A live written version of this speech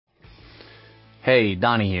Hey,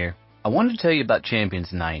 Donnie here. I wanted to tell you about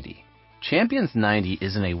Champions 90. Champions 90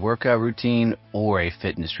 isn't a workout routine or a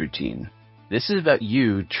fitness routine. This is about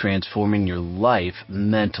you transforming your life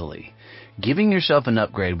mentally, giving yourself an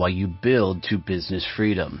upgrade while you build to business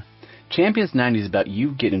freedom. Champions 90 is about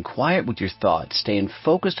you getting quiet with your thoughts, staying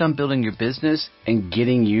focused on building your business, and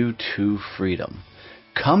getting you to freedom.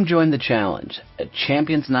 Come join the challenge at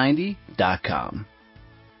champions90.com.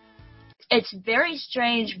 It's very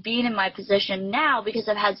strange being in my position now because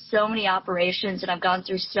I've had so many operations and I've gone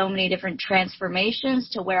through so many different transformations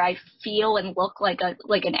to where I feel and look like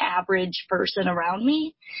an average person around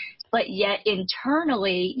me. But yet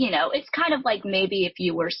internally, it's kind of like maybe if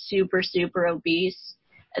you were super, super obese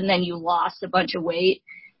and then you lost a bunch of weight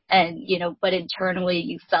and, but internally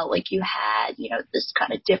you felt like you had, this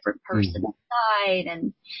kind of different person inside.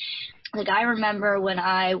 And like I remember when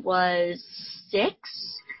I was 6,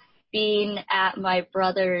 being at my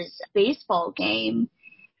brother's baseball game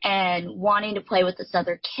and wanting to play with this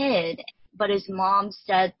other kid, but his mom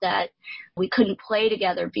said that we couldn't play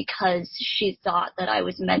together because she thought that I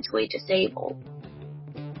was mentally disabled.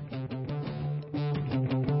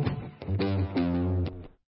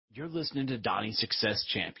 You're listening to Donnie Success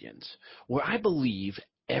Champions, where I believe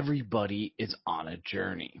everybody is on a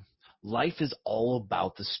journey. Life is all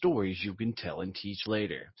about the stories you can tell and teach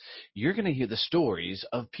later. You're going to hear the stories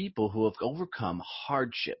of people who have overcome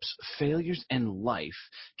hardships, failures in life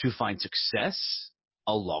to find success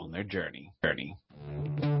along their journey.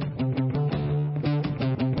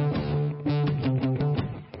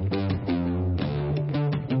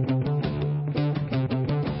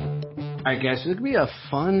 All right, guys, so it's going to be a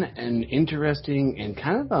fun and interesting and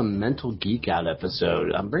kind of a mental geek out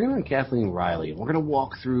episode. I'm bringing on Kathleen Riley. We're going to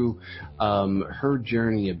walk through her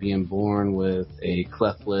journey of being born with a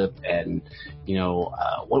cleft lip and,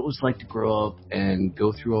 what it was like to grow up and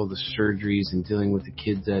go through all the surgeries and dealing with the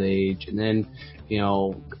kids that age. And then,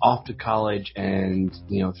 off to college and,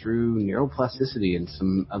 through neuroplasticity and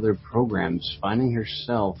some other programs, finding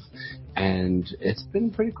herself. And it's been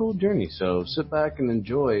a pretty cool journey. So sit back and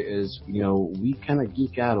enjoy as, we kind of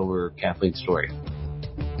geek out over Kathleen's story.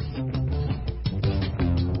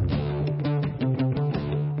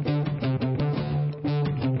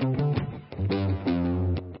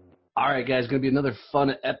 All right, guys, going to be another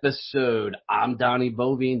fun episode. I'm Donnie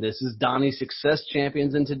Bovine. This is Donnie Success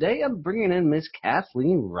Champions, and today I'm bringing in Miss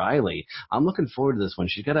Kathleen Riley. I'm looking forward to this one.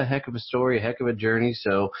 She's got a heck of a story, a heck of a journey.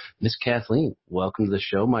 So, Miss Kathleen, welcome to the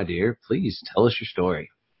show, my dear. Please tell us your story.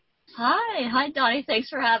 Hi, Donnie. Thanks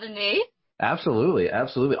for having me. Absolutely.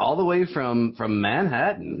 All the way from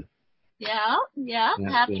Manhattan. Yeah.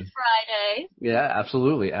 Happy Friday. Yeah,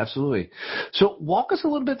 absolutely. So walk us a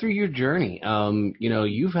little bit through your journey.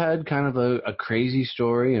 You've had kind of a crazy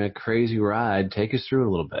story and a crazy ride. Take us through it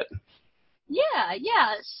a little bit. Yeah.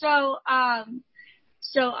 So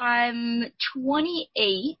I'm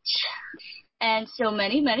 28, and so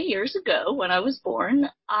many, many years ago when I was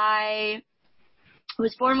born, I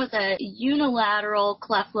was born with a unilateral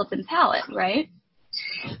cleft lip and palate, right?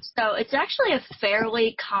 So it's actually a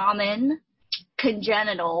fairly common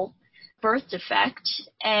congenital birth defect,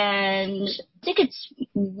 and I think it's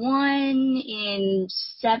 1 in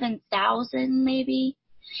 7,000 maybe.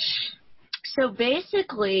 So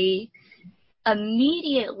basically,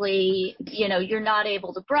 immediately, you're not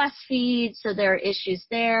able to breastfeed, so there are issues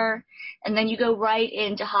there. And then you go right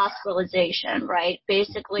into hospitalization, right?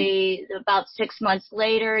 Basically, about 6 months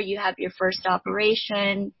later, you have your first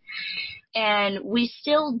operation. And we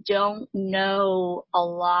still don't know a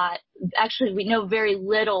lot. Actually, we know very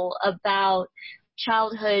little about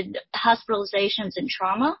childhood hospitalizations and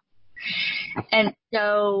trauma. And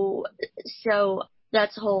so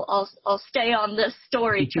that's a whole, I'll stay on this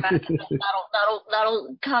story track.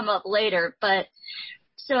 that'll come up later. But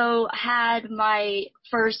so had my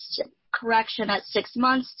first correction at 6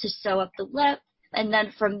 months to sew up the lip. And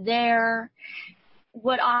then from there,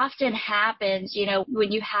 what often happens,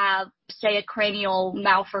 when you have, say, a cranial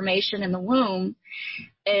malformation in the womb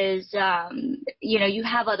is, you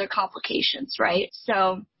have other complications, right?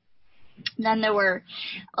 So then there were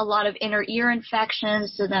a lot of inner ear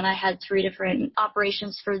infections. So then I had 3 different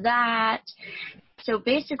operations for that. So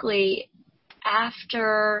basically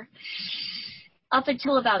up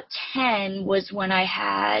until about 10 was when I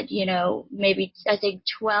had, maybe I think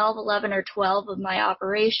 11 or 12 of my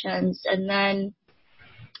operations. And then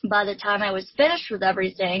by the time I was finished with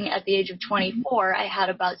everything at the age of 24, I had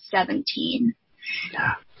about 17.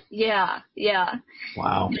 Yeah.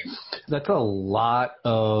 Wow. That's a lot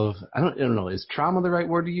of, I don't know, is trauma the right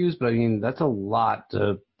word to use? But I mean, that's a lot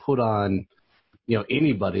to put on,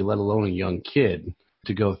 anybody, let alone a young kid.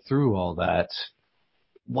 to go through all that.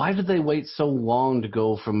 Why did they wait so long to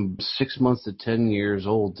go from 6 months to 10 years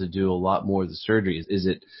old to do a lot more of the surgeries? Is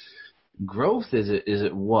it growth? Is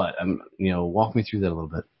it what? Walk me through that a little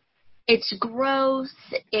bit. It's growth.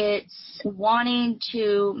 It's wanting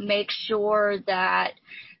to make sure that,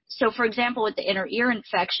 so for example, with the inner ear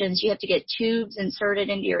infections, you have to get tubes inserted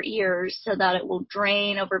into your ears so that it will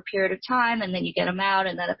drain over a period of time, and then you get them out,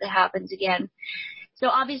 and then if it happens again. So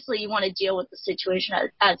obviously you want to deal with the situation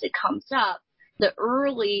as it comes up. The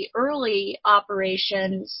early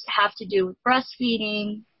operations have to do with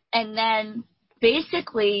breastfeeding, and then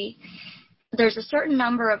basically there's a certain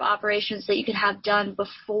number of operations that you can have done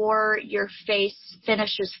before your face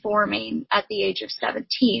finishes forming at the age of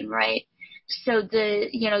 17, right? So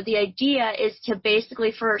the idea is to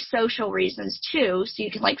basically, for social reasons too, so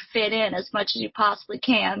you can like fit in as much as you possibly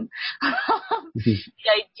can. The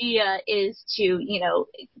idea is to,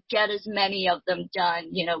 get as many of them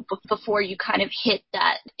done, before you kind of hit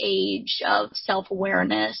that age of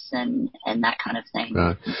self-awareness and that kind of thing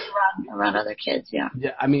around other kids. Yeah.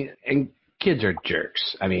 Yeah. I mean, and kids are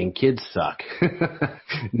jerks. I mean, kids suck.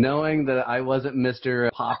 Knowing that I wasn't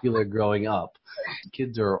Mr. Popular growing up,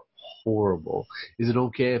 kids are horrible. Is it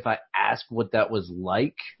okay if I ask what that was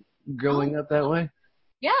like growing up that way?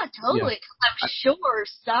 Yeah, totally. Yeah. I'm sure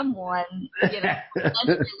someone, listening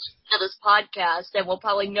to this podcast and will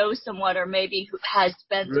probably know someone or maybe who has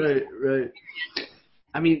been through. Right.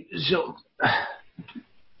 I mean, so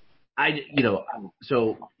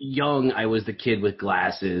so young, I was the kid with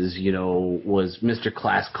glasses, was Mr.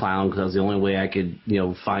 Class Clown because that was the only way I could,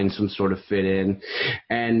 find some sort of fit in.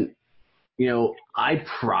 And I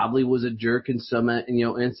probably was a jerk in some,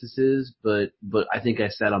 instances, but I think I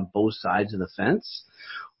sat on both sides of the fence.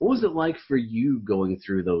 What was it like for you going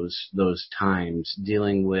through those times,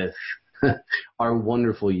 dealing with our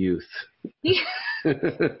wonderful youth?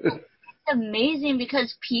 It's amazing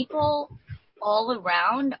because people all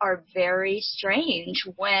around are very strange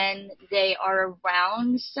when they are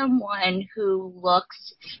around someone who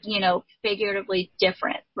looks, figuratively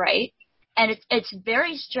different, right? And it's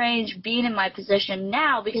very strange being in my position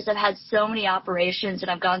now because I've had so many operations and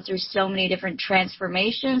I've gone through so many different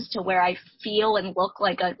transformations to where I feel and look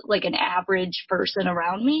like an average person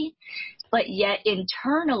around me. But yet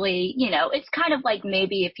internally, it's kind of like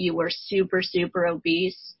maybe if you were super, super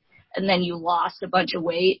obese and then you lost a bunch of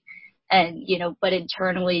weight and, but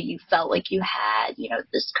internally you felt like you had,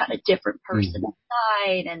 this kind of different person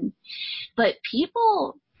inside. But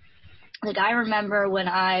people, like I remember when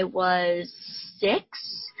I was 6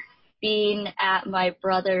 being at my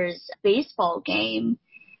brother's baseball game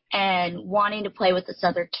and wanting to play with this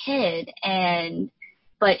other kid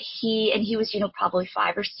but he was, probably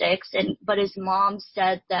 5 or 6 but his mom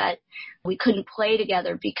said that we couldn't play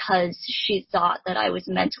together because she thought that I was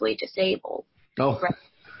mentally disabled. Oh. Right?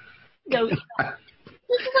 So,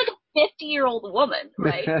 this is like a 50-year-old woman,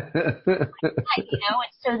 right? And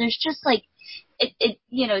so there's just like,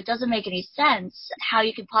 it doesn't make any sense how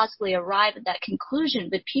you could possibly arrive at that conclusion,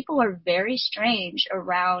 but people are very strange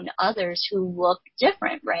around others who look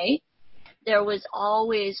different, right? There was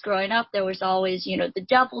always, growing up, the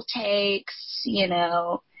double takes,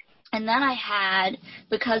 and then I had,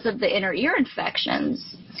 because of the inner ear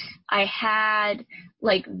infections, I had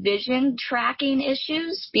like vision tracking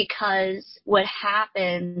issues because what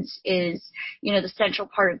happens is, the central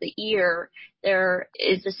part of the ear, there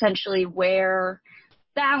is essentially where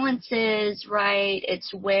balance is, right?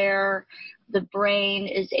 It's where the brain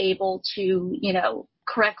is able to,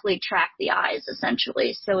 correctly track the eyes,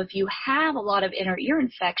 essentially. So if you have a lot of inner ear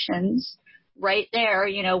infections right there,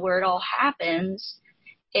 where it all happens,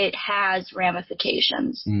 it has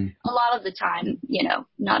ramifications. A lot of the time,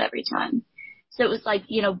 not every time. So it was like,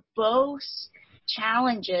 both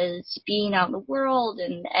challenges being out in the world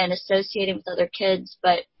and associating with other kids.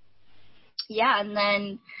 But yeah, and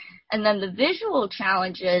then the visual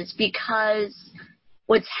challenges, because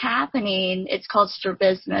what's happening, it's called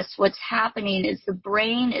strabismus. What's happening is the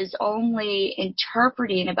brain is only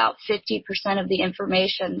interpreting about 50% of the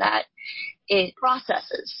information that it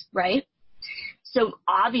processes, right? So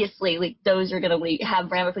obviously, like, those are going to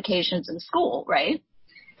have ramifications in school, right?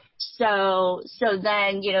 So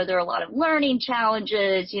then, there are a lot of learning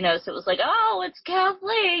challenges, so it was like, oh, it's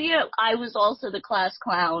Kathleen, I was also the class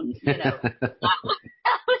clown, that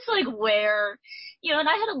was like where, and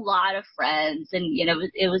I had a lot of friends and,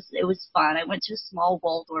 it was fun. I went to a small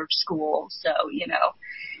Waldorf school. So,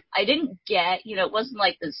 I didn't get, it wasn't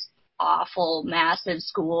like this awful, massive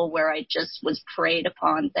school where I just was preyed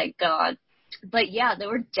upon, thank God. But yeah, there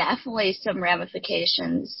were definitely some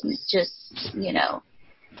ramifications. It's just,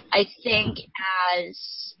 I think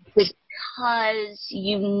because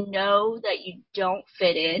you know that you don't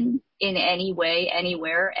fit in any way,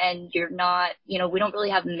 anywhere, and you're not, we don't really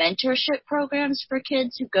have mentorship programs for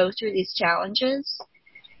kids who go through these challenges.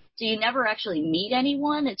 So you never actually meet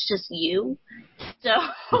anyone. It's just you. So,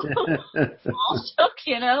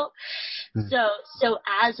 So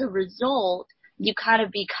as a result, you kind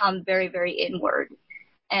of become very, very inward,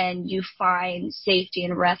 and you find safety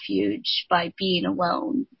and refuge by being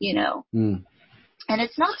alone, And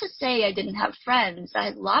it's not to say I didn't have friends. I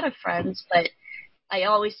had a lot of friends, but I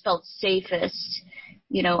always felt safest,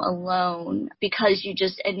 alone, because you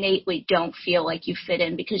just innately don't feel like you fit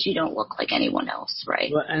in because you don't look like anyone else,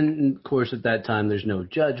 right? Well, and of course, at that time, there's no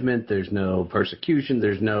judgment, there's no persecution,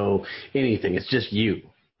 there's no anything. It's just you,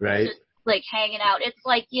 right? It's just like hanging out. It's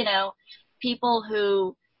like, people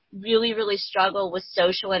who really, really struggle with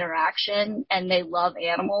social interaction and they love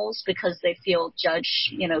animals because they feel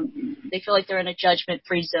judged, they feel like they're in a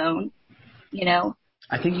judgment-free zone,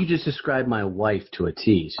 I think you just described my wife to a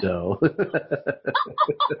T, so.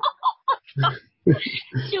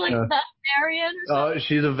 She like veterinarian or something? Oh,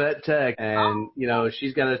 she's a vet tech, and,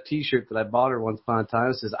 she's got a T-shirt that I bought her once upon a time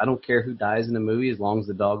that says, I don't care who dies in a movie as long as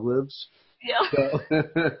the dog lives. Yeah. So.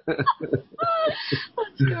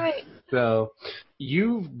 That's great. So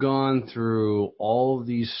you've gone through all of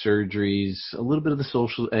these surgeries, a little bit of the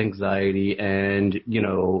social anxiety, and,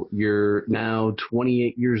 you're now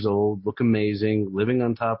 28 years old, look amazing, living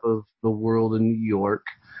on top of the world in New York.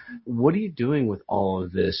 What are you doing with all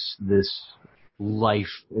of this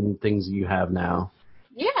life and things that you have now?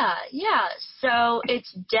 Yeah. So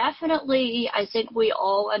it's definitely, I think we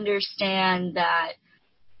all understand that,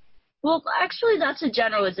 well, actually that's a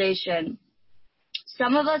generalization.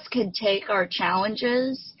 Some of us can take our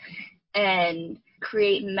challenges and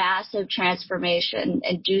create massive transformation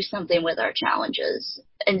and do something with our challenges.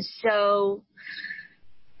 And so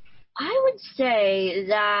I would say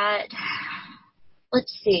that,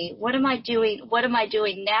 let's see, what am I doing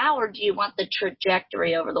now, or do you want the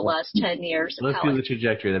trajectory over the last 10 years? Let's do the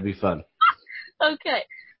trajectory. That'd be fun.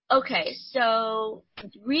 Okay, so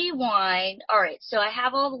rewind. All right, so I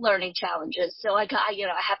have all the learning challenges. So I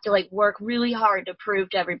have to work really hard to prove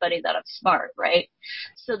to everybody that I'm smart, right?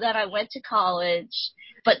 So then I went to college,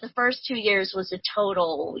 but the first 2 years was a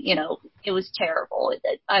total, it was terrible.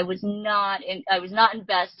 I was not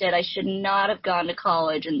invested. I should not have gone to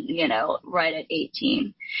college and, right at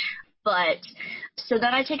 18. But so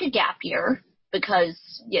then I take a gap year, because,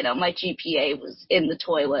 my GPA was in the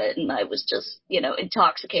toilet and I was just,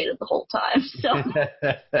 intoxicated the whole time. So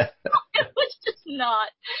it was just not,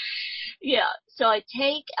 So I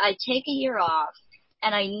take a year off,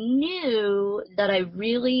 and I knew that I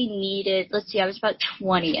really needed, I was about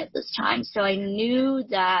 20 at this time. So I knew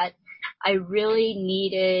that I really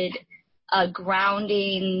needed a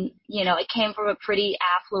grounding. I came from a pretty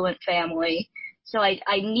affluent family. So I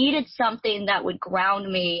needed something that would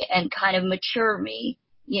ground me and kind of mature me,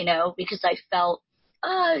 because I felt,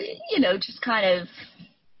 just kind of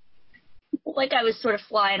like I was sort of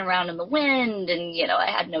flying around in the wind, and,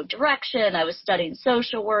 I had no direction. I was studying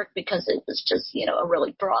social work because it was just, a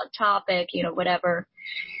really broad topic, whatever.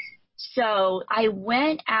 So I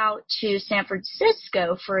went out to San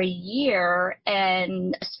Francisco for a year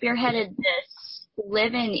and spearheaded this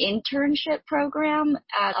live-in internship program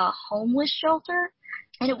at a homeless shelter.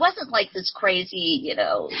 And it wasn't like this crazy,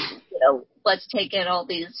 let's take in all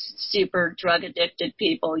these super drug addicted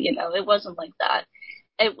people, it wasn't like that.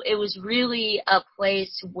 It was really a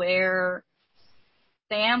place where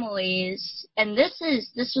families, and this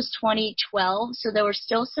was 2012, so there were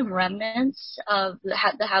still some remnants of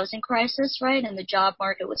the housing crisis, right? And the job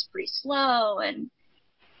market was pretty slow, and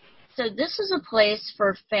so this is a place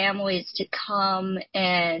for families to come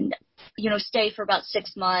and, stay for about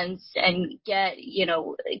 6 months and get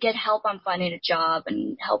help on finding a job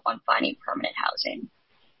and help on finding permanent housing.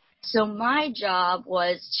 So my job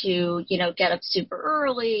was to, get up super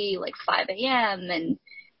early, like 5 a.m., and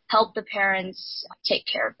help the parents take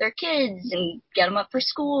care of their kids and get them up for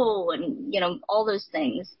school and, all those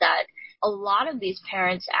things that a lot of these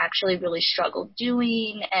parents actually really struggled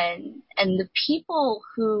doing. And the people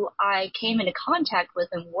who I came into contact with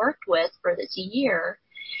and worked with for this year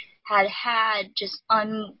had just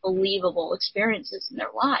unbelievable experiences in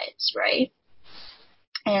their lives, right?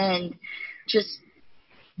 And just,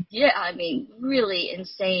 really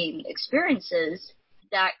insane experiences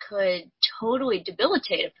that could totally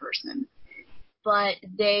debilitate a person. But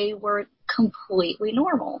they were completely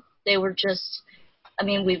normal. They were just I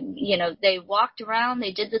mean, they walked around,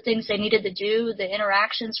 they did the things they needed to do. The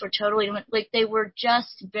interactions were totally, like, they were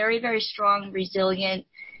just very, very strong, resilient,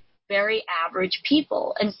 very average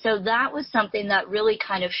people. And so that was something that really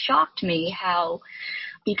kind of shocked me, how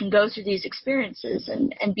you can go through these experiences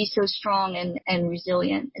and be so strong and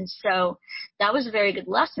resilient. And so that was a very good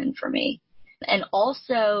lesson for me. And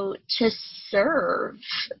also to serve,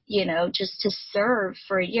 just to serve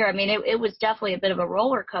for a year. I mean, it was definitely a bit of a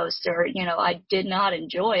roller coaster. I did not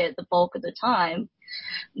enjoy it the bulk of the time,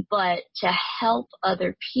 but to help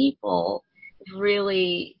other people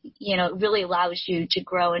really, really allows you to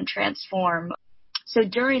grow and transform. So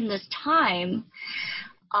during this time,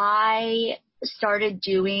 I started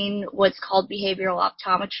doing what's called behavioral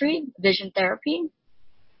optometry, vision therapy,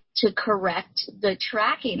 to correct the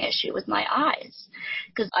tracking issue with my eyes,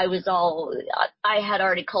 because I had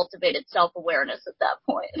already cultivated self-awareness at that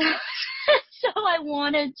point. So I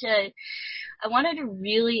wanted to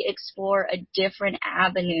really explore a different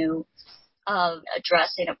avenue of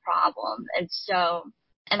addressing a problem.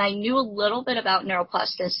 And I knew a little bit about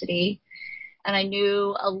neuroplasticity, and I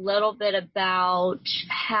knew a little bit about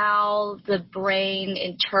how the brain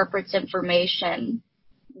interprets information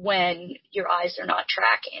when your eyes are not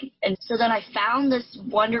tracking. And so then I found this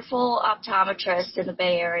wonderful optometrist in the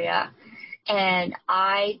Bay Area, and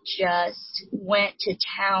I just went to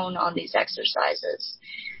town on these exercises.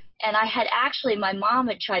 And my mom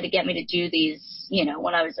had tried to get me to do these,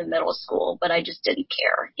 when I was in middle school, but I just didn't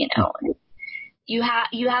care, You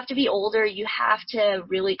have to be older. You have to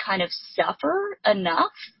really kind of suffer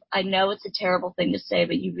enough. I know it's a terrible thing to say,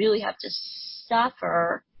 but you really have to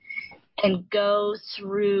suffer and go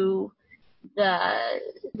through the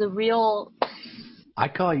real. I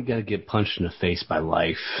call it, you got to get punched in the face by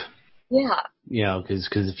life. Yeah. Because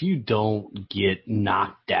if you don't get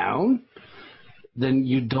knocked down, then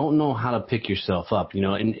you don't know how to pick yourself up.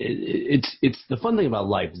 And it's the fun thing about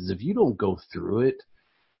life is if you don't go through it,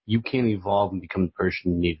 you can't evolve and become the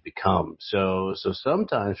person you need to become. So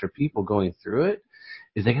sometimes for people going through it,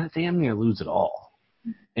 is they got to damn near lose it all.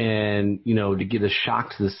 And, to get a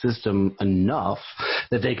shock to the system enough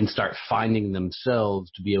that they can start finding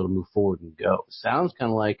themselves to be able to move forward and go. Sounds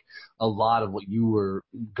kind of like a lot of what you were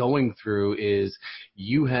going through is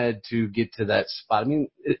you had to get to that spot. I mean,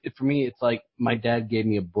 for me, it's like my dad gave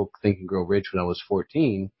me a book, Think and Grow Rich, when I was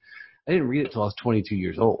 14. I didn't read it until I was 22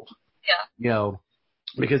 years old. Yeah.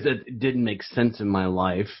 Because it didn't make sense in my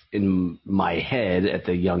life, in my head at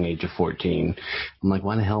the young age of 14. I'm like,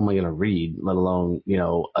 why the hell am I going to read, let alone,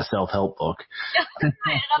 a self-help book? And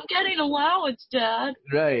I'm getting allowance, Dad.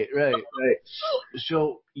 Right.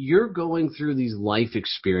 So you're going through these life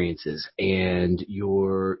experiences and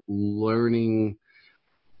you're learning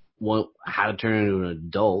how to turn into an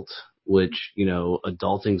adult, which,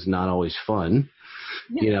 adulting's not always fun.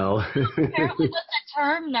 Apparently that's a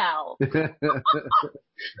term now.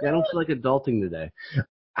 I don't feel like adulting today.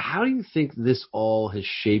 How do you think this all has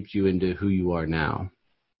shaped you into who you are now?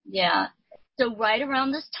 Yeah. So right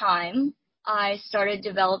around this time, I started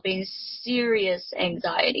developing serious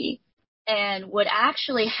anxiety. And what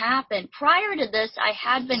actually happened, prior to this, I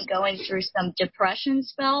had been going through some depression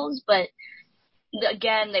spells, but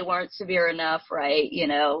again, they weren't severe enough, right? You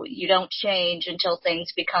don't change until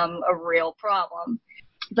things become a real problem.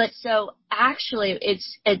 But so actually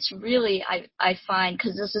it's really, I find,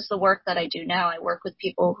 because this is the work that I do now, I work with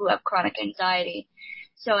people who have chronic anxiety.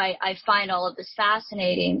 So I find all of this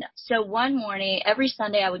fascinating. So one morning, every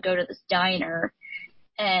Sunday I would go to this diner,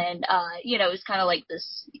 and, it was kind of like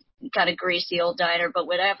this kind of greasy old diner, but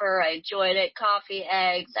whatever. I enjoyed it. Coffee,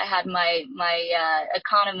 eggs. I had my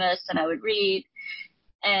Economist, and I would read.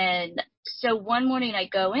 And so one morning I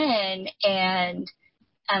go in and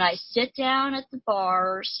I sit down at the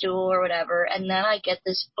bar stool or whatever, and then I get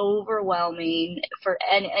this overwhelming, for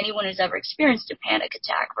anyone who's ever experienced a panic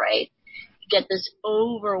attack, right? You get this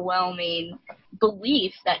overwhelming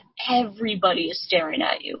belief that everybody is staring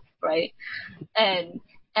at you, right? And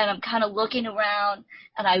I'm kind of looking around,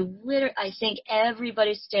 and I think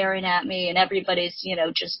everybody's staring at me, and everybody's,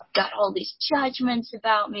 just got all these judgments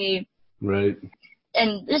about me. Right.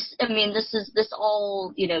 And this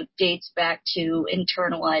all, dates back to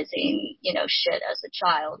internalizing, shit as a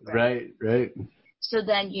child. Right. So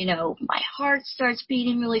then, my heart starts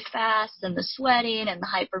beating really fast, and the sweating and the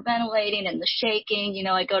hyperventilating and the shaking,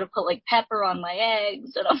 I go to put like pepper on my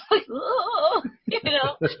eggs, and I'm like, oh,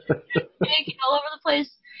 shaking all over the place.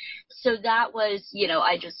 So that was,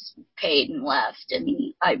 I just paid and left,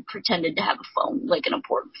 and I pretended to have a phone, like an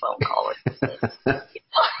important phone call.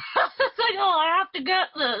 Like, oh, I have to get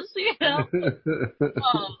this,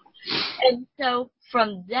 And so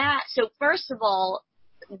from that, first of all,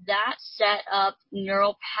 that set up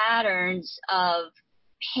neural patterns of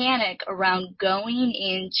panic around going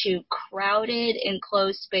into crowded,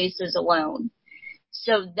 enclosed spaces alone.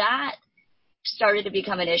 So that started to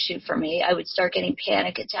become an issue for me. I would start getting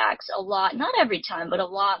panic attacks a lot, not every time, but a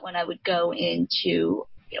lot when I would go into,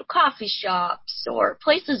 coffee shops or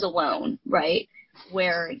places alone, right?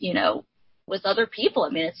 Where, with other people. I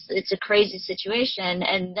mean, it's a crazy situation.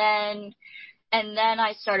 And then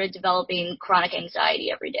I started developing chronic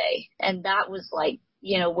anxiety every day. And that was like,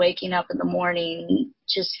 waking up in the morning,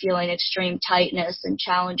 just feeling extreme tightness and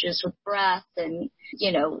challenges with breath and,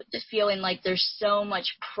 feeling like there's so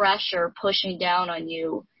much pressure pushing down on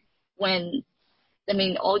you when,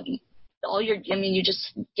 you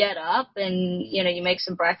just get up and, you make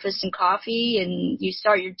some breakfast and coffee and you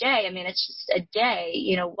start your day. I mean, it's just a day.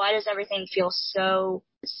 Why does everything feel so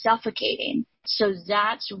suffocating? So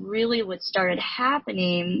that's really what started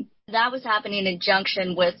happening. That was happening in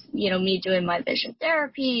conjunction with, me doing my vision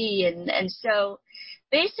therapy. And so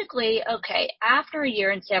basically, after a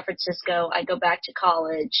year in San Francisco, I go back to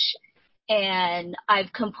college. And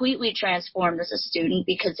I've completely transformed as a student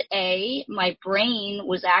because, my brain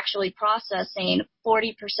was actually processing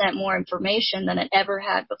 40% more information than it ever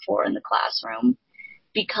had before in the classroom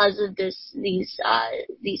because of these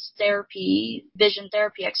vision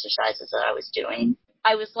therapy exercises that I was doing.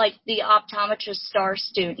 I was like the optometrist star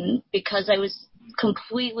student because I was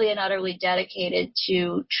completely and utterly dedicated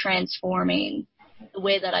to transforming the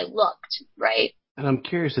way that I looked, right? And I'm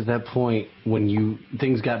curious, at that point, when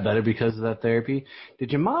things got better because of that therapy,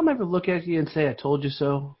 did your mom ever look at you and say, "I told you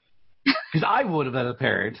so"? Because I would have been a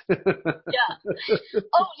parent. Yeah.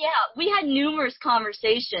 Oh, yeah. We had numerous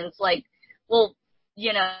conversations like, well,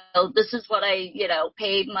 this is what I,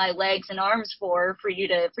 paid my legs and arms for you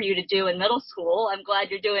to do in middle school. I'm glad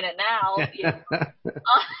you're doing it now.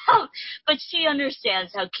 But she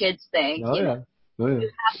understands how kids think. Oh, yeah. Oh, yeah.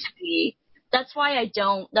 You have to be. That's why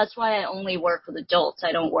I only work with adults.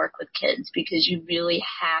 I don't work with kids because you really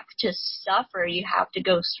have to suffer. You have to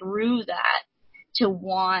go through that to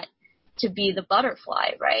want to be the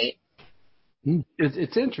butterfly, right?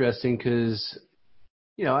 It's interesting because,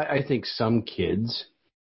 I think some kids,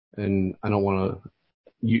 and I don't want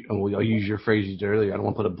to, I'll use your phrase you used earlier. I don't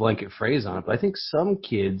want to put a blanket phrase on it, but I think some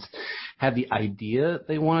kids have the idea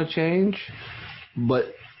they want to change,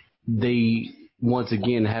 but they, once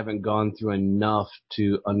again, haven't gone through enough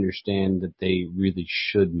to understand that they really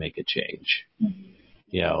should make a change.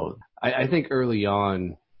 Mm-hmm. I think early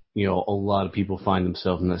on, a lot of people find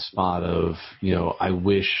themselves in the spot of, I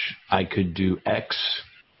wish I could do X,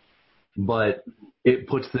 but it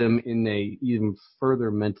puts them in a even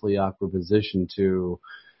further mentally awkward position to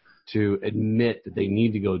admit that they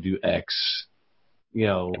need to go do X,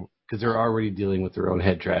 because they're already dealing with their own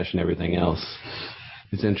head trash and everything else.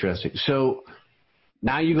 It's interesting. So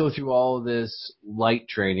now you go through all of this light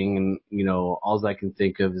training and, all I can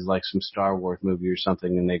think of is like some Star Wars movie or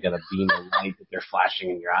something and they got a beam of light that they're flashing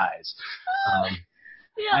in your eyes.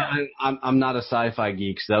 Yeah. I'm not a sci-fi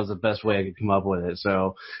geek, so that was the best way I could come up with it.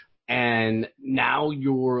 So, and now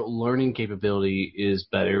your learning capability is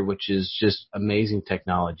better, which is just amazing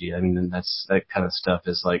technology. I mean, that kind of stuff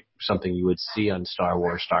is like something you would see on Star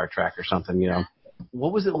Wars, Star Trek or something,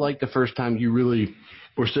 What was it like the first time you really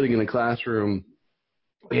were sitting in a classroom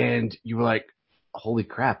and you were like, holy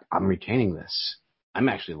crap, I'm retaining this. I'm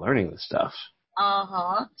actually learning this stuff.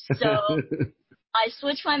 Uh-huh. So I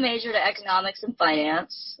switched my major to economics and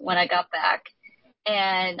finance when I got back.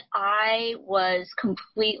 And I was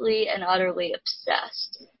completely and utterly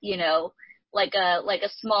obsessed, like a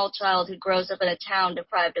small child who grows up in a town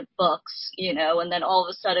deprived of books, and then all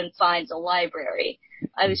of a sudden finds a library.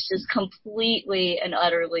 I was just completely and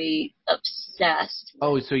utterly obsessed.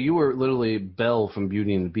 Oh, so you were literally Belle from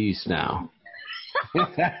Beauty and the Beast now. I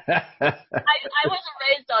wasn't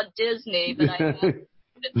raised on Disney, but I know it's a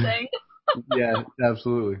good thing. Yeah,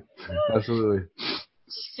 absolutely. Absolutely.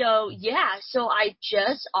 So I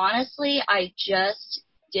just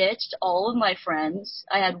ditched all of my friends.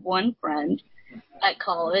 I had one friend at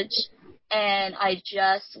college, and I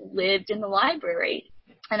just lived in the library.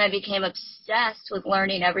 And I became obsessed with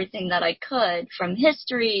learning everything that I could, from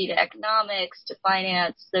history to economics to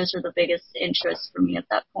finance. Those are the biggest interests for me at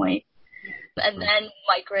that point. And then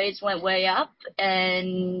my grades went way up,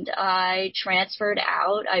 and I transferred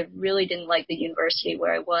out. I really didn't like the university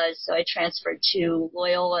where I was, so I transferred to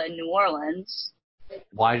Loyola in New Orleans.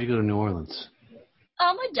 Why did you go to New Orleans?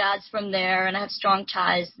 My dad's from there, and I have strong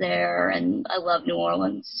ties there, and I love New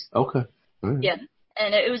Orleans. Okay. All right. Yeah.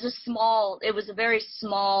 And it was a very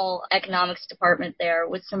small economics department there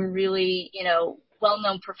with some really,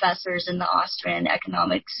 well-known professors in the Austrian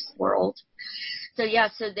economics world. So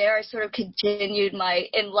there I sort of continued my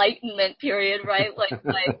enlightenment period, right? Like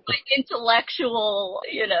my intellectual,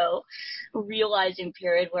 realizing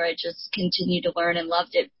period where I just continued to learn and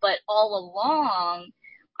loved it. But all along,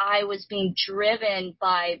 I was being driven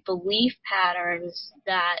by belief patterns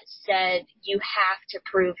that said, you have to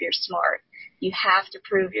prove you're smart. You have to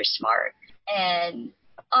prove you're smart. And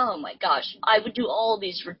oh my gosh, I would do all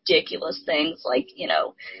these ridiculous things like,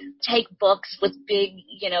 take books with big,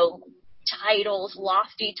 titles,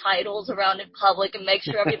 lofty titles around in public and make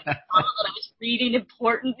sure everybody saw that I was reading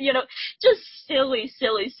important, just silly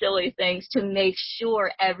things to make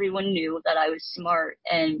sure everyone knew that I was smart.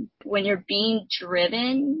 And when you're being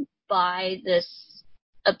driven by this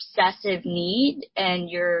obsessive need and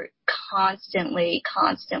you're constantly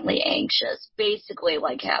anxious, basically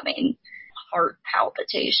like having heart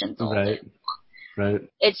palpitations all day. Right.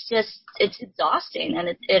 It's exhausting and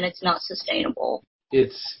it's not sustainable.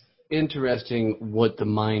 It's interesting what the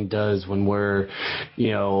mind does when we're,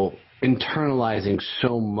 internalizing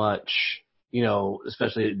so much,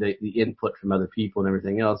 especially the input from other people and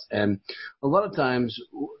everything else. And a lot of times,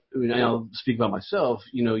 I'll speak about myself,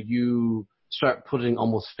 you start putting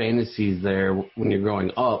almost fantasies there when you're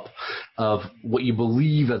growing up of what you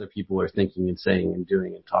believe other people are thinking and saying and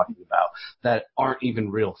doing and talking about that aren't even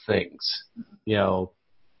real things.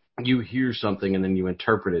 You hear something and then you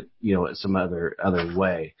interpret it, some other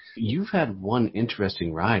way. You've had one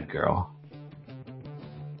interesting ride, girl.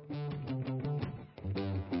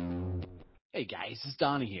 Hey guys, it's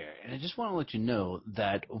Donnie here, and I just want to let you know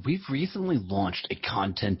that we've recently launched a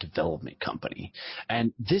content development company,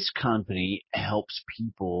 and this company helps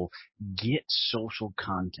people get social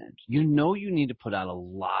content. You need to put out a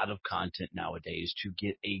lot of content nowadays to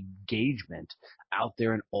get engagement out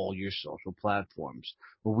there in all your social platforms.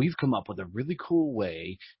 Well, we've come up with a really cool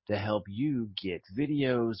way to help you get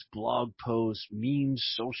videos, blog posts, memes,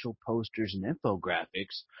 social posters, and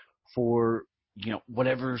infographics for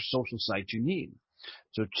whatever social site you need.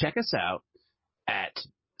 So check us out at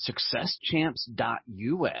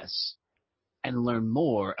successchamps.us and learn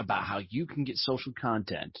more about how you can get social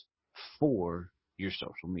content for your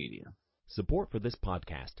social media. Support for this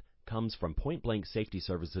podcast comes from Point Blank Safety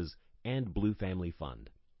Services and Blue Family Fund.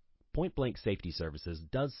 Point Blank Safety Services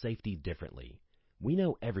does safety differently. We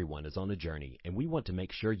know everyone is on a journey, and we want to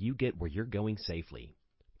make sure you get where you're going safely.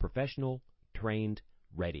 Professional, trained,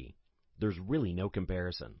 ready. There's really no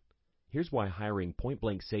comparison. Here's why hiring Point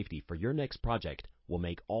Blank Safety for your next project will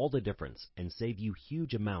make all the difference and save you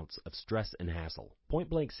huge amounts of stress and hassle. Point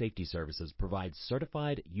Blank Safety Services provides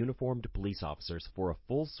certified, uniformed police officers for a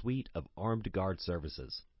full suite of armed guard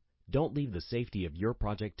services. Don't leave the safety of your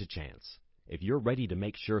project to chance. If you're ready to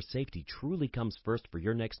make sure safety truly comes first for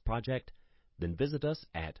your next project, then visit us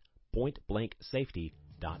at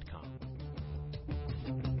pointblanksafety.com.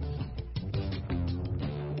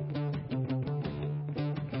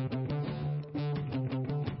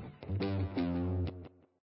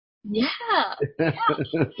 Yeah.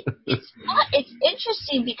 It's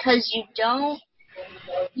interesting because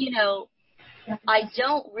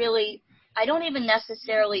I don't even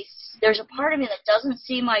necessarily, there's a part of me that doesn't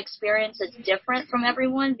see my experience as different from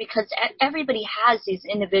everyone because everybody has these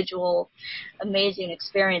individual amazing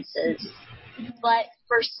experiences. But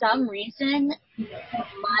for some reason,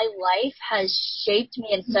 my life has shaped me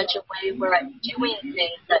in such a way where I'm doing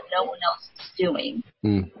things that no one else is doing.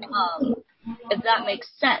 If that makes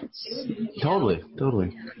sense. Totally.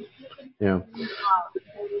 Yeah.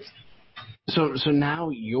 So now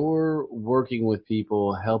you're working with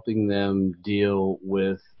people, helping them deal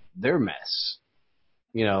with their mess,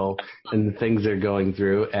 and the things they're going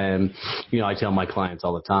through. And, I tell my clients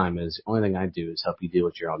all the time is the only thing I do is help you deal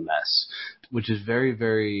with your own mess, which is very,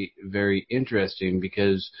 very, very interesting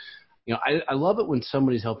because, I love it when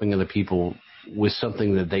somebody's helping other people with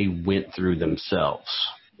something that they went through themselves.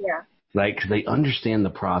 Yeah. Right? Because they understand the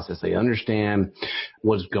process. They understand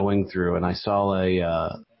what's going through. And I saw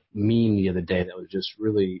a meme the other day that was just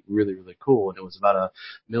really, really, really cool. And it was about a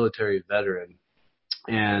military veteran.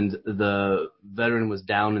 And the veteran was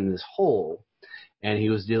down in this hole. And he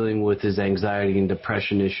was dealing with his anxiety and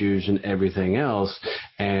depression issues and everything else.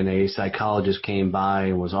 And a psychologist came by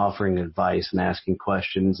and was offering advice and asking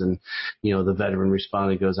questions. And, the veteran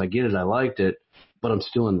responded, goes, I get it. I liked it, but I'm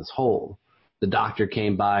still in this hole. The doctor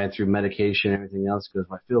came by and through medication and everything else goes,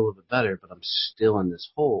 well, I feel a little bit better, but I'm still in this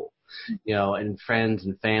hole. And friends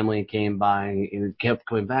and family came by and it kept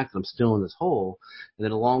coming back. I'm still in this hole. And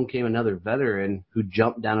then along came another veteran who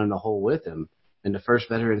jumped down in the hole with him. And the first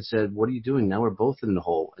veteran said, what are you doing? Now we're both in the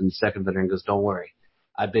hole. And the second veteran goes, don't worry.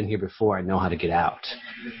 I've been here before. I know how to get out.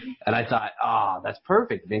 And I thought, that's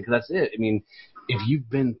perfect, man, because that's it. I mean, if you've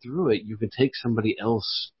been through it, you can take somebody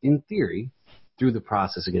else, in theory, through the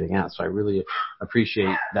process of getting out. So I really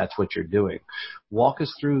appreciate that's what you're doing. Walk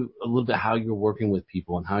us through a little bit how you're working with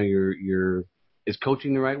people and how you're is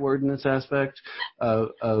coaching the right word in this aspect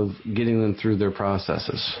of getting them through their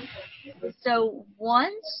processes? So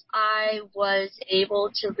once I was able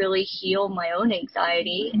to really heal my own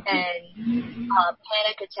anxiety and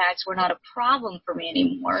panic attacks were not a problem for me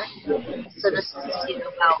anymore. So this is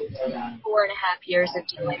about 4.5 years of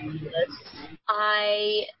dealing with this.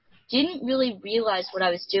 I didn't really realize what I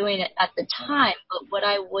was doing at the time, but what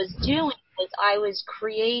I was doing was I was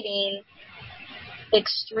creating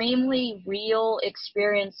extremely real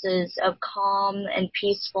experiences of calm and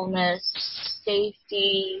peacefulness,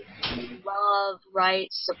 safety, love, right,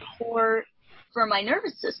 support for my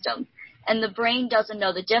nervous system. And the brain doesn't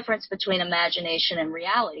know the difference between imagination and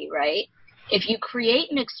reality, right? If you create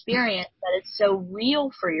an experience that is so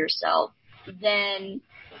real for yourself, then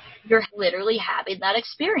you're literally having that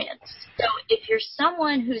experience. So if you're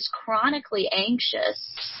someone who's chronically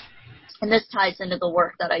anxious, and this ties into the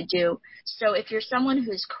work that I do. So if you're someone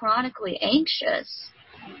who's chronically anxious,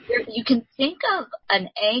 you can think of an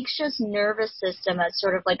anxious nervous system as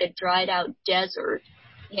sort of like a dried out desert,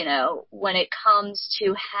 you know, when it comes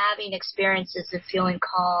to having experiences of feeling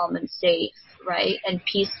calm and safe, right, and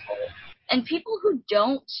peaceful. And people who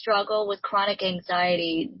don't struggle with chronic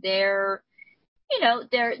anxiety, their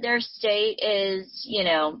state is,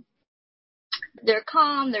 they're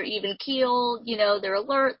calm, they're even keeled, they're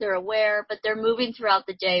alert, they're aware, but they're moving throughout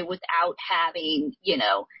the day without having,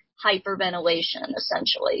 hyperventilation,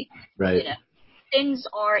 essentially. Right. Things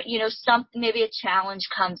are, maybe a challenge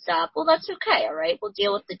comes up. Well, that's okay, all right? We'll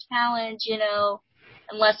deal with the challenge,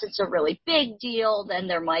 unless it's a really big deal, then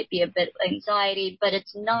there might be a bit of anxiety, but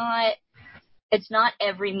it's not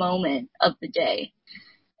every moment of the day.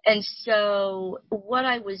 And so what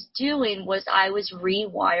I was doing was I was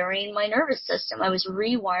rewiring my nervous system. I was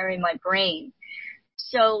rewiring my brain.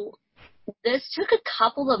 So this took a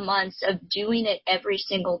couple of months of doing it every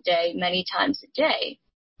single day, many times a day.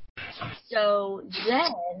 So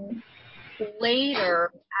then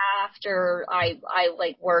later, after I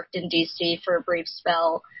worked in DC for a brief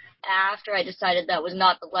spell, after I decided that was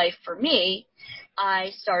not the life for me, I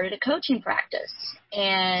started a coaching practice.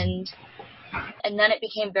 And then it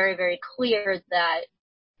became very, very clear that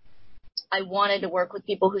I wanted to work with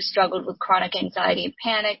people who struggled with chronic anxiety and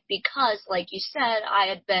panic because, like you said, I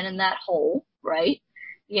had been in that hole, right?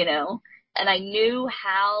 And I knew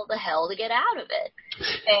how the hell to get out of it.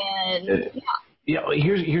 And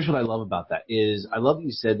here's what I love about that is I love that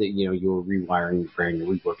you said that, you were rewiring your brain,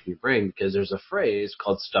 you're reworking your brain, because there's a phrase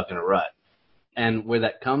called stuck in a rut. And where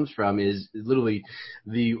that comes from is literally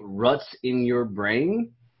the ruts in your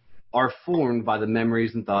brain are formed by the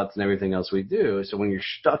memories and thoughts and everything else we do. So when you're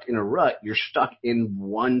stuck in a rut, you're stuck in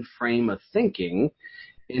one frame of thinking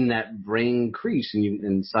in that brain crease.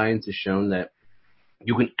 And science has shown that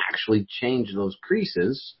you can actually change those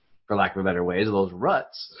creases, for lack of a better way, those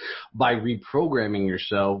ruts, by reprogramming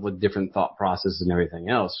yourself with different thought processes and everything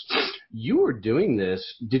else. You were doing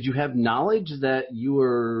this. Did you have knowledge that you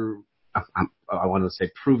were, I want to say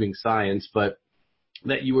proving science, but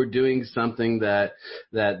that you were doing something that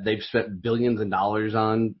they've spent billions of dollars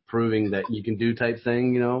on proving that you can do type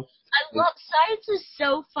thing, I love science is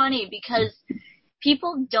so funny because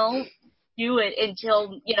people don't do it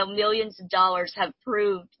until, millions of dollars have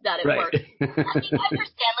proved that it works. I mean, I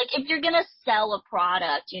understand, like, if you're going to sell a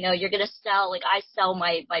product, you're going to sell, like, I sell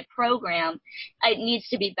my program, it needs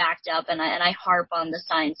to be backed up, and I harp on the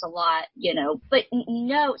science a lot, but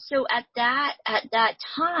no, so at that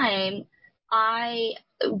time,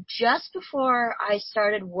 just before I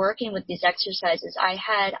started working with these exercises, I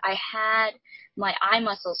had my eye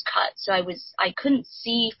muscles cut, so I couldn't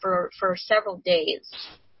see for several days.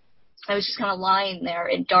 I was just kind of lying there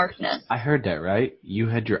in darkness. I heard that, right? You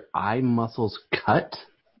had your eye muscles cut?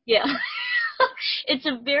 Yeah. It's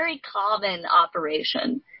a very common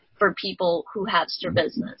operation for people who have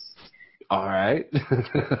strabismus. All right.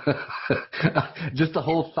 Just the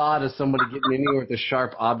whole thought of somebody getting in here with a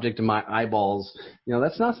sharp object in my eyeballs,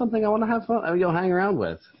 that's not something I want to have fun, hang around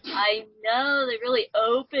with. I know. They really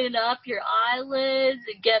open up your eyelids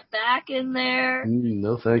and get back in there.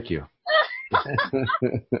 No, thank you.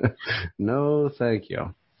 No, thank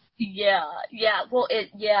you. Yeah. Well,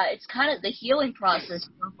 it's kind of the healing process.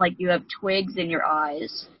 Like you have twigs in your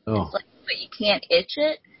eyes. Oh. It's like, but you can't itch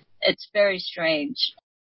it. It's very strange.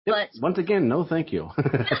 Yep. But once again, no, thank you.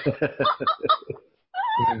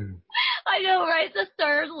 I know, right? The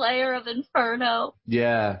third layer of inferno.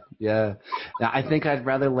 Yeah. I think I'd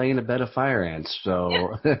rather lay in a bed of fire ants.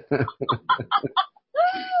 So,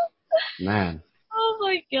 man. Oh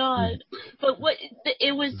my God. But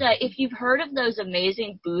it was, if you've heard of those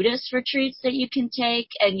amazing Buddhist retreats that you can take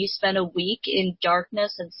and you spend a week in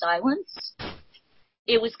darkness and silence,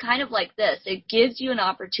 it was kind of like this. It gives you an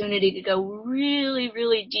opportunity to go really,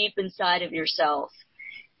 really deep inside of yourself.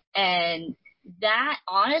 And that,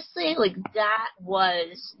 honestly, like, that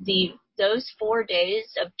was those 4 days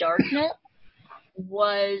of darkness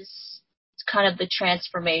was kind of the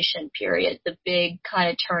transformation period, the big kind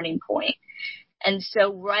of turning point. And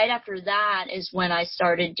so right after that is when I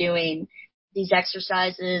started doing these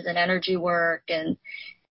exercises and energy work. And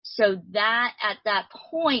so that at that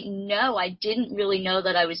point, no, I didn't really know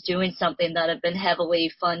that I was doing something that had been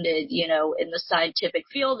heavily funded, you know, in the scientific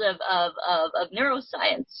field of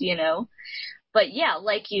neuroscience, you know. But yeah,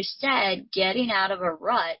 like you said, getting out of a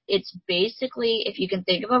rut, it's basically, if you can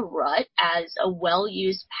think of a rut as a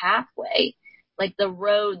well-used pathway, like the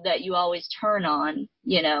road that you always turn on,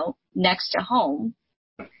 you know, next to home,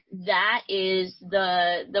 that is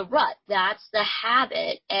the rut. That's the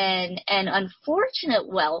habit. And unfortunate,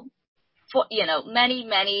 well, for, you know,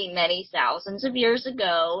 many thousands of years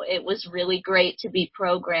ago, it was really great to be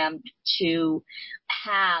programmed to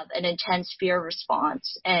have an intense fear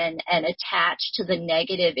response and attach to the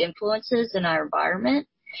negative influences in our environment,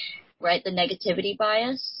 right? The negativity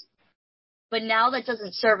bias. But now that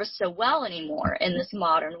doesn't serve us so well anymore in this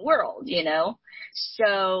modern world, you know?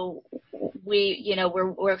 So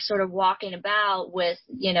we're sort of walking about with,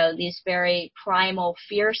 you know, these very primal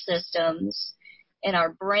fear systems in our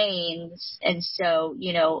brains. And so,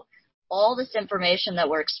 you know, all this information that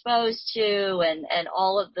we're exposed to and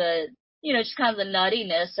all of the, you know, just kind of the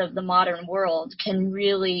nuttiness of the modern world can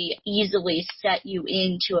really easily set you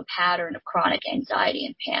into a pattern of chronic anxiety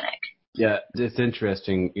and panic. Yeah, it's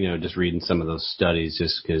interesting, you know, just reading some of those studies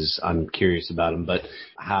just because I'm curious about them, but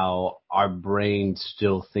how our brain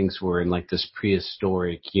still thinks we're in like this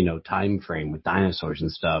prehistoric, you know, time frame with dinosaurs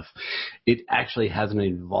and stuff. It actually hasn't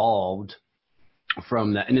evolved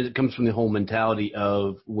from that. And it comes from the whole mentality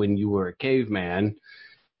of when you were a caveman,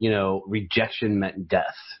 you know, rejection meant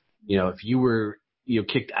death. You know, if you were, you know,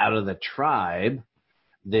 kicked out of the tribe,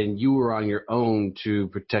 then you were on your own to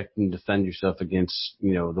protect and defend yourself against,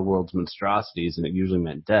 you know, the world's monstrosities, and it usually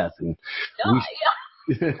meant death. And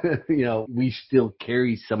you know, we still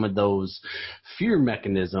carry some of those fear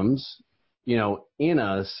mechanisms, you know, in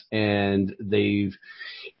us, and they've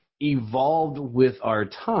evolved with our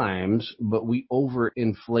times, but we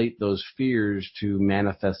overinflate those fears to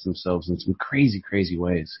manifest themselves in some crazy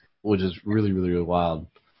ways, which is really, really, really wild.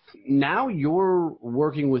 Now you're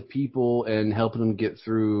working with people and helping them get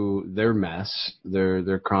through their mess,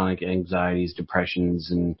 their chronic anxieties,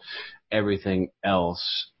 depressions, and everything else.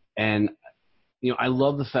 And, you know, I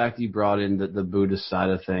love the fact that you brought in the Buddhist side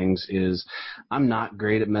of things. Is I'm not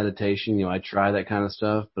great at meditation. You know, I try that kind of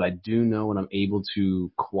stuff, but I do know when I'm able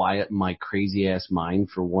to quiet my crazy ass mind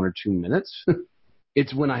for 1 or 2 minutes,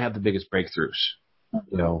 it's when I have the biggest breakthroughs.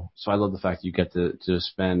 You know, so I love the fact that you get to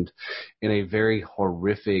spend in a very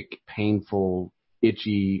horrific, painful,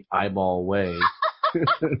 itchy eyeball way.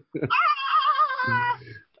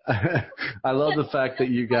 I love the fact that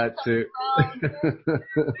you got to.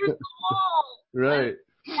 Right.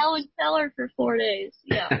 Helen Keller for 4 days.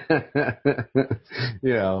 Yeah.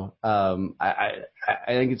 You know, I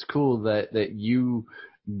think it's cool that you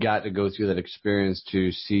got to go through that experience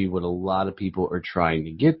to see what a lot of people are trying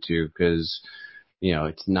to get to, because, you know,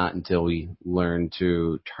 it's not until we learn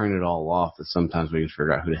to turn it all off that sometimes we can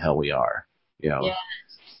figure out who the hell we are, you know. Yes.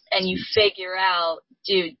 And you figure out,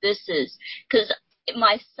 dude, this is, because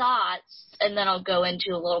my thoughts, and then I'll go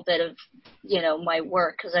into a little bit of, you know, my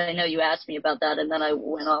work, because I know you asked me about that, and then I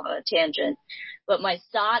went off on a tangent. But my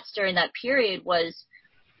thoughts during that period was,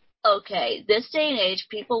 okay, this day and age,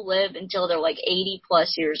 people live until they're like 80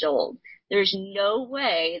 plus years old. There's no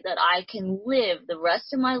way that I can live the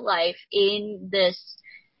rest of my life in this,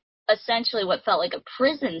 essentially what felt like a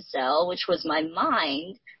prison cell, which was my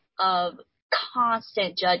mind, of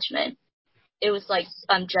constant judgment. It was like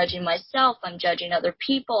I'm judging myself, I'm judging other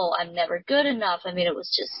people, I'm never good enough. I mean, it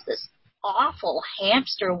was just this awful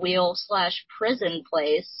hamster wheel / prison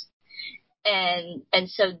place. And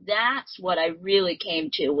so that's what I really came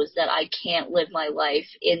to, was that I can't live my life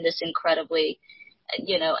in this incredibly,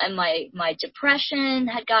 you know, and my depression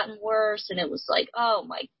had gotten worse, and it was like, oh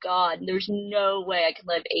my God, there's no way I can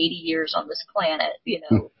live 80 years on this planet, you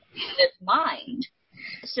know, this mind.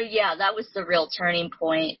 So yeah, that was the real turning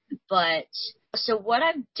point. But so what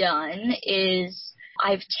I've done is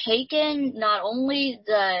I've taken not only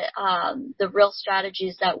the real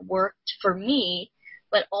strategies that worked for me,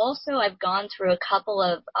 but also I've gone through a couple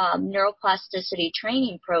of neuroplasticity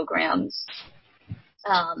training programs,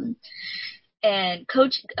 and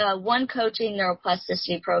one coaching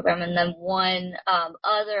neuroplasticity program, and then one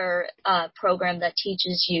other program that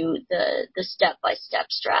teaches you the step-by-step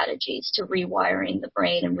strategies to rewiring the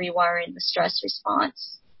brain and rewiring the stress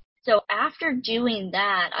response. So after doing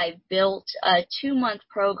that, I built a 2-month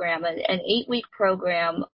program, an 8-week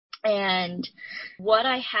program. And what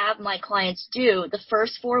I have my clients do, the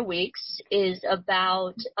first 4 weeks is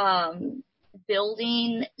about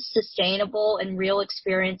building sustainable and real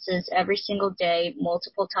experiences every single day,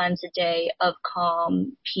 multiple times a day, of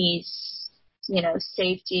calm, peace,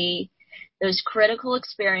 safety, those critical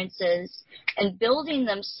experiences, and building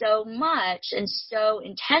them so much and so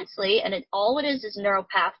intensely. And all it is neural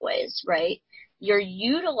pathways, right? You're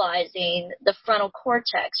utilizing the frontal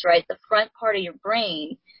cortex, right? The front part of your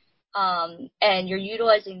brain. And you're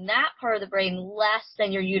utilizing that part of the brain less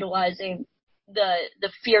than you're utilizing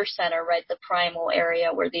the fear center, right? The primal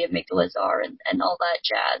area where the amygdalas are and all that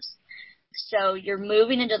jazz. So you're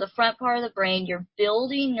moving into the front part of the brain. You're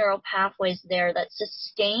building neural pathways there that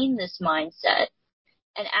sustain this mindset.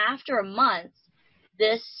 And after a month,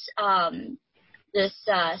 this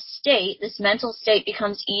mental state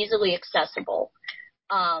becomes easily accessible.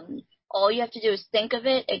 All you have to do is think of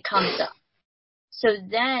it. It comes up. So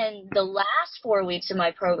then the last 4 weeks of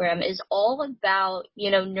my program is all about,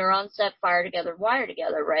 neurons that fire together, wire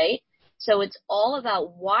together, right? So it's all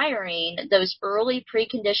about wiring those early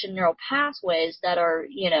preconditioned neural pathways that are,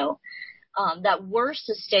 that were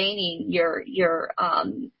sustaining your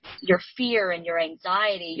fear and your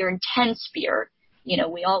anxiety, your intense fear.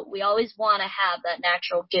 We always want to have that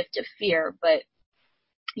natural gift of fear, but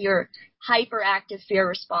your hyperactive fear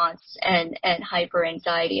response and hyper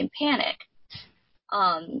anxiety and panic.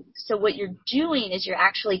 So what you're doing is you're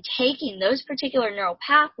actually taking those particular neural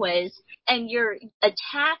pathways and you're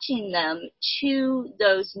attaching them to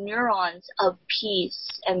those neurons of peace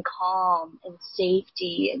and calm and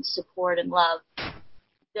safety and support and love.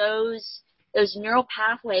 Those neural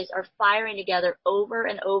pathways are firing together over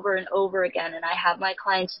and over and over again, and I have my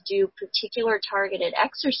clients do particular targeted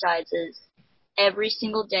exercises every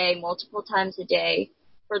single day, multiple times a day,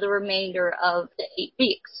 for the remainder of the 8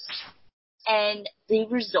 weeks. And the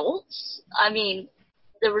results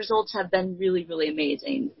have been really, really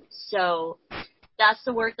amazing. So that's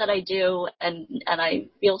the work that I do, and I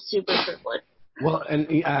feel super privileged. Well,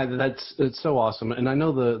 and that's so awesome. And I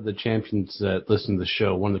know the champions that listen to the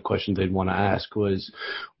show, one of the questions they'd want to ask was,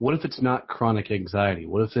 what if it's not chronic anxiety?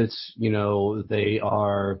 What if it's, they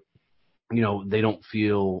are, they don't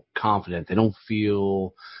feel confident. They don't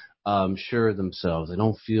feel sure of themselves. They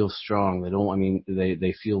don't feel strong.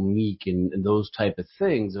 They feel meek and those type of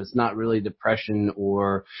things. It's not really depression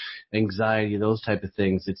or anxiety, those type of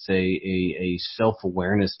things. It's a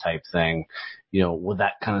self-awareness type thing. Will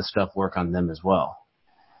that kind of stuff work on them as well?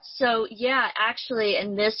 So, yeah, actually,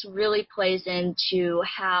 and this really plays into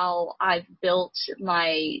how I've built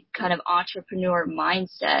my kind of entrepreneur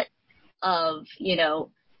mindset of,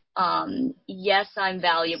 yes, I'm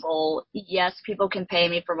valuable. Yes, people can pay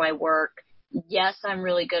me for my work. Yes, I'm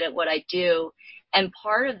really good at what I do. And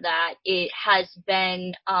part of that, it has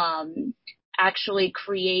been actually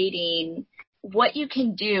creating what you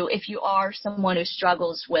can do if you are someone who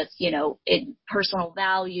struggles with, personal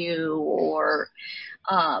value, or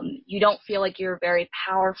you don't feel like you're a very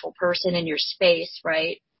powerful person in your space,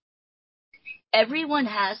 right? Everyone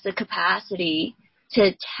has the capacity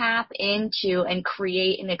to tap into and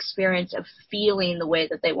create an experience of feeling the way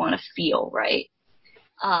that they want to feel, right?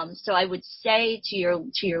 So I would say to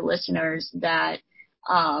your listeners that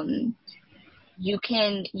you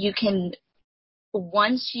can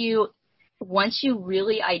once you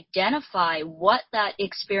really identify what that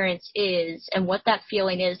experience is and what that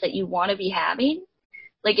feeling is that you want to be having,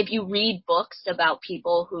 like if you read books about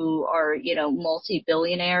people who are,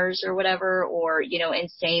 multi-billionaires or whatever, or,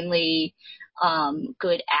 insanely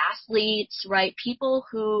good athletes, right? People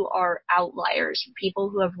who are outliers, people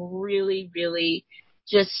who have really, really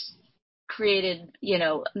just created,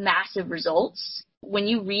 massive results. When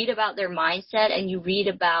you read about their mindset and you read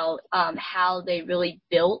about how they really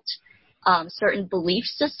built certain belief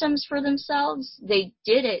systems for themselves, they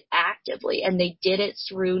did it actively, and they did it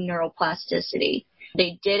through neuroplasticity.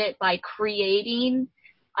 They did it by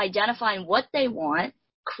identifying what they want,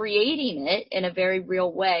 creating it in a very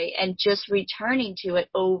real way, and just returning to it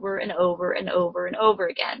over and over and over and over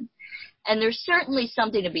again. And there's certainly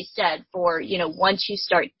something to be said for, once you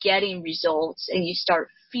start getting results and you start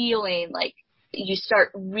feeling like you start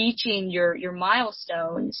reaching your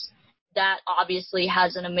milestones, that obviously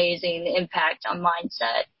has an amazing impact on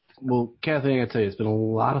mindset. Well, Kathleen, I gotta tell you, it's been a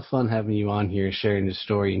lot of fun having you on here, sharing this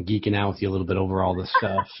story and geeking out with you a little bit over all this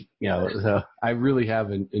stuff. So I really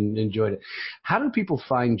have enjoyed it. How do people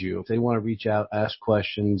find you if they want to reach out, ask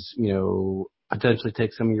questions, potentially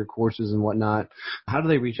take some of your courses and whatnot? How do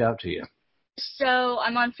they reach out to you? So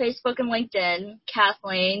I'm on Facebook and LinkedIn,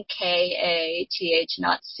 Kathleen, K-A-T-H,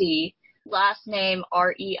 not C. Last name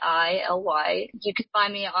Reily. You can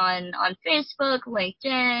find me on Facebook,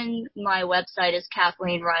 LinkedIn. My website is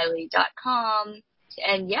KathleenRiley.com.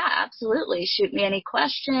 And yeah, absolutely. Shoot me any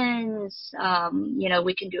questions.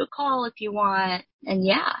 We can do a call if you want. And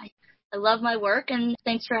yeah, I love my work, and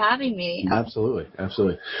thanks for having me. Absolutely.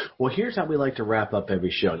 Well, here's how we like to wrap up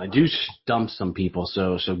every show. And I do stump some people,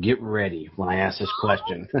 so get ready when I ask this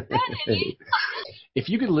question. If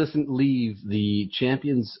you could leave the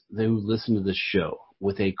champions who listen to this show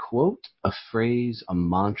with a quote, a phrase, a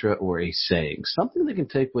mantra, or a saying, something they can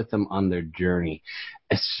take with them on their journey,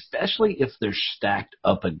 especially if they're stacked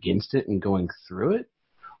up against it and going through it,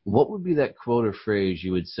 what would be that quote or phrase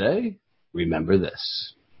you would say? Remember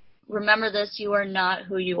this. Remember this, you are not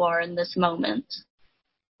who you are in this moment.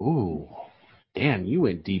 Ooh, damn, you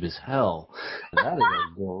went deep as hell. That is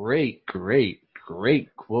a great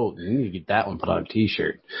quote. You need to get that one put on a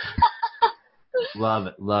T-shirt. Love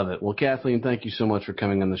it. Well, Kathleen, thank you so much for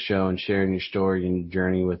coming on the show and sharing your story and your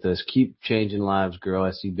journey with us. Keep changing lives, girl.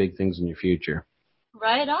 I see big things in your future.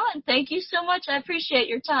 Right on. Thank you so much. I appreciate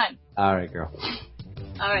your time. All right, girl.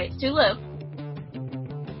 All right, Tulu.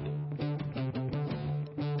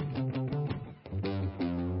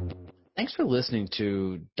 Thanks for listening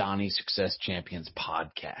to Donnie Success Champions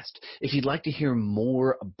podcast. If you'd like to hear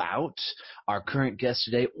more about our current guest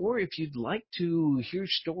today, or if you'd like to hear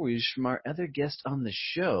stories from our other guests on the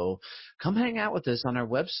show, come hang out with us on our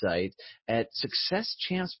website at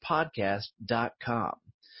successchampspodcast.com.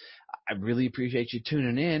 I really appreciate you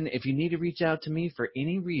tuning in. If you need to reach out to me for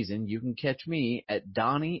any reason, you can catch me at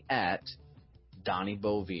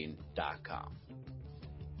Donnie@DonnieBovine.com.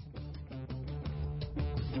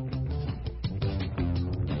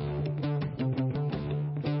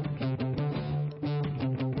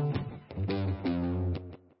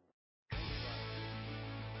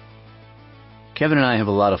 Kevin and I have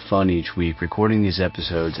a lot of fun each week recording these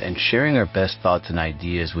episodes and sharing our best thoughts and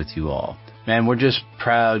ideas with you all. Man, we're just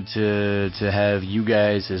proud to have you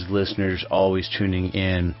guys as listeners always tuning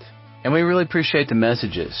in. And we really appreciate the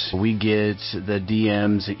messages. We get the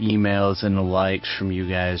DMs, the emails, and the likes from you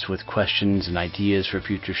guys with questions and ideas for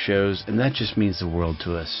future shows, and that just means the world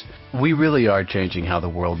to us. We really are changing how the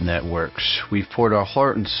world networks. We've poured our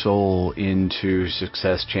heart and soul into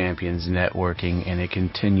Success Champions networking, and it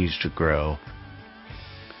continues to grow.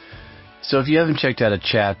 So if you haven't checked out a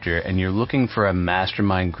chapter and you're looking for a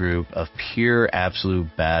mastermind group of pure absolute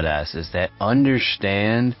badasses that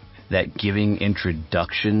understand that giving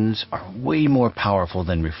introductions are way more powerful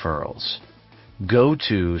than referrals, go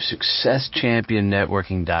to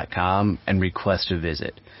successchampionnetworking.com and request a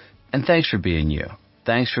visit. And thanks for being you.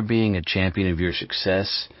 Thanks for being a champion of your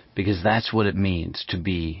success, because that's what it means to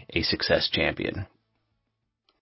be a success champion.